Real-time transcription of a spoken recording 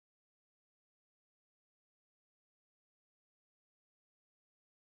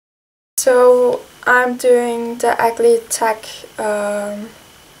So I'm doing the ugly tag.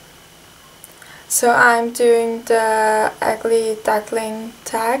 So I'm doing the ugly duckling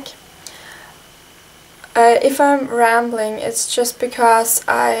tag. If I'm rambling, it's just because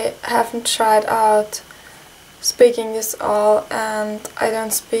I haven't tried out speaking this all, and I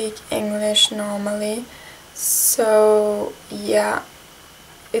don't speak English normally. So yeah,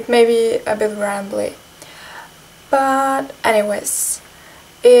 it may be a bit rambly. But anyways,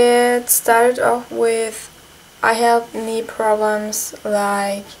 it started off with I had knee problems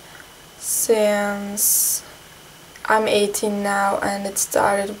like since I'm 18 now, and it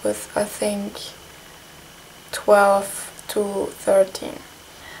started with I think 12 to 13.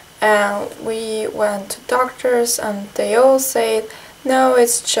 And we went to doctors and they all said, no,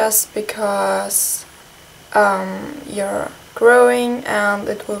 it's just because you're growing and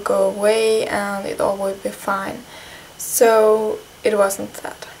it will go away and it all will be fine. So it wasn't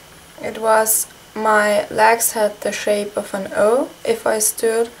that. It was my legs had the shape of an O. If I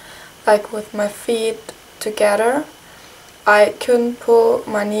stood like with my feet together, I couldn't pull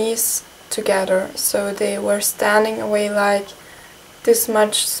my knees together, so they were standing away like this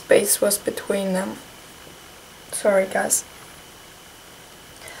much space was between them. Sorry guys.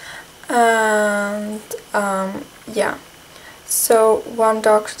 And yeah, so one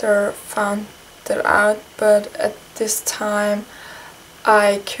doctor found that out, but at this time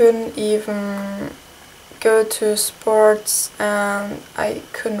I couldn't even go to sports and I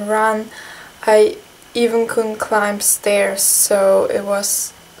couldn't run. I even couldn't climb stairs, so it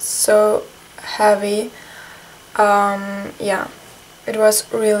was so heavy. Yeah, it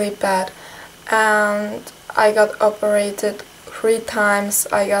was really bad, and I got operated 3 times.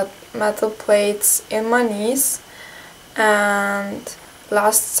 I got metal plates in my knees, and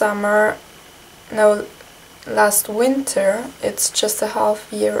last winter, it's just a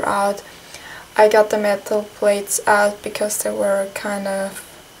half year out, I got the metal plates out because they were kind of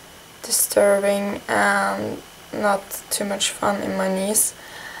disturbing and not too much fun in my knees.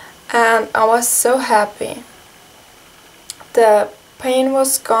 And I was so happy. The pain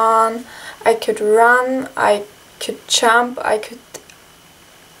was gone, I could run, I could jump, I could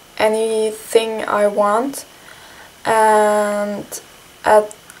anything I want, and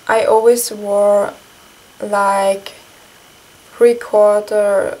I always wore like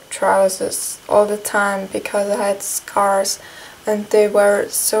 3/4 trousers all the time because I had scars and they were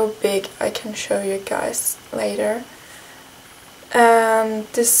so big. I can show you guys later. And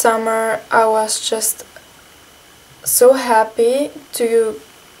this summer I was just so happy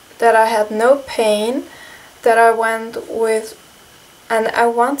that I had no pain, that I went with, and I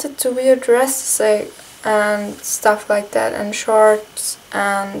wanted to wear dresses and stuff like that and shorts,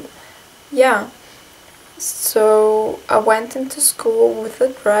 and yeah. So I went into school with a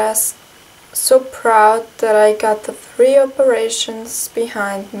dress, so proud that I got the 3 operations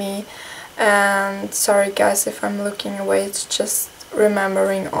behind me. And sorry guys if I'm looking away, it's just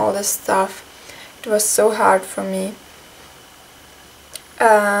remembering all this stuff. It was so hard for me.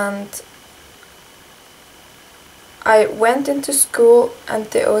 And I went into school and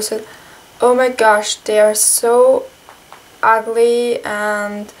they all said, oh my gosh, they are so ugly,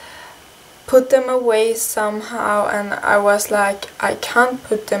 and put them away somehow. And I was like, I can't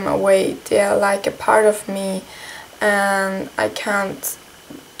put them away, they are like a part of me and I can't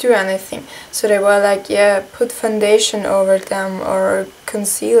do anything. So they were like, yeah, put foundation over them or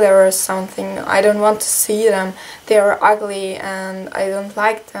concealer or something, I don't want to see them, they are ugly and I don't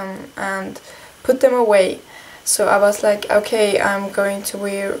like them, and put them away. So I was like, okay, I'm going to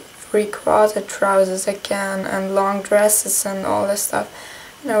wear 3/4 trousers again and long dresses and all this stuff.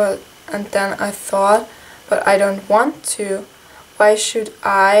 And then I thought, but I don't want to. Why should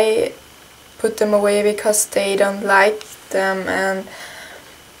I put them away because they don't like them? And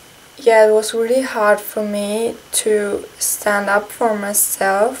yeah, it was really hard for me to stand up for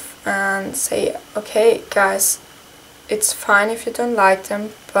myself and say, okay guys, it's fine if you don't like them,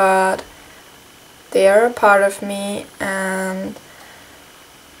 but they are a part of me and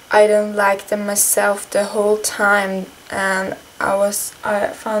I don't like them myself the whole time. And I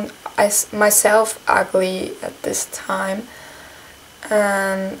found myself ugly at this time,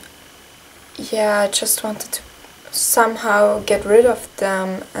 and yeah, I just wanted to somehow get rid of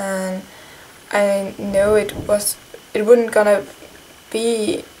them, and I know it wouldn't gonna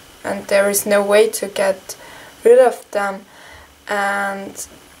be, and there is no way to get rid of them. And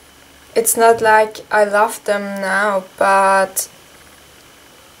it's not like I love them now, but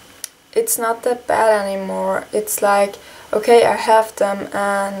it's not that bad anymore. It's like, okay, I have them,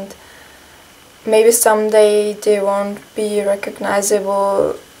 and maybe someday they won't be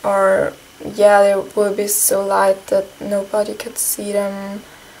recognizable or yeah, they will be so light that nobody could see them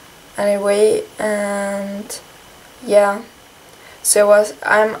anyway. And yeah, so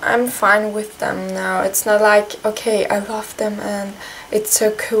I'm fine with them now. It's not like, okay, I love them and it's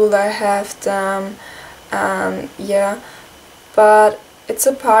so cool I have them, and yeah, but it's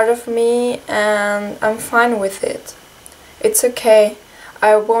a part of me and I'm fine with it. It's okay.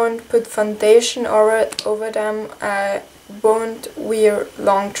 I won't put foundation over them. I won't wear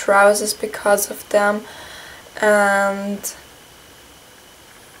long trousers because of them, and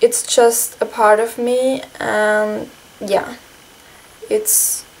it's just a part of me, and yeah,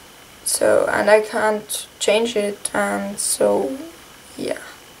 it's so, and I can't change it, and so yeah.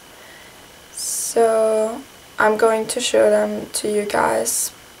 So I'm going to show them to you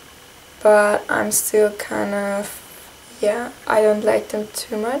guys, but I'm still kind of, yeah, I don't like them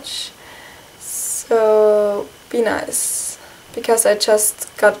too much, so be nice, because I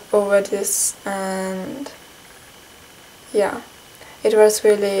just got over this, and yeah, it was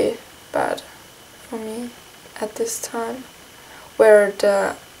really bad for me at this time, where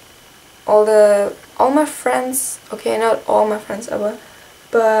all my friends, okay, not all my friends ever,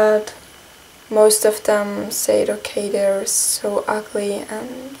 but most of them said, okay, they're so ugly,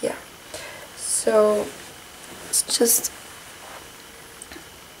 and yeah, so it's just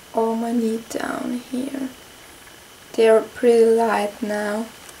all my knee down here. They're pretty light now,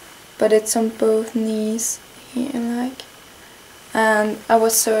 but it's on both knees here, like, and I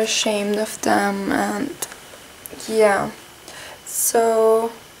was so ashamed of them, and yeah,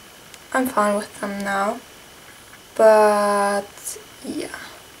 so I'm fine with them now. But yeah,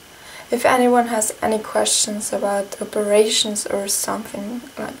 if anyone has any questions about operations or something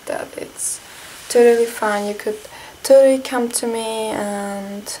like that, it's totally fine. You could totally come to me,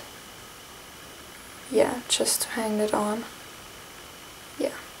 and yeah, just hang it on.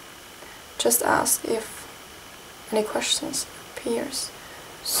 Yeah, just ask if any questions appears.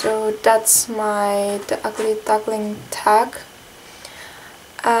 So that's the ugly duckling tag,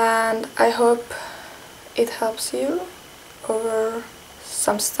 and I hope it helps you over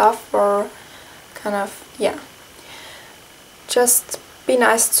some stuff, or kind of, yeah, just be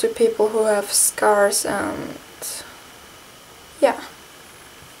nice to people who have scars, and yeah,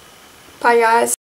 bye guys.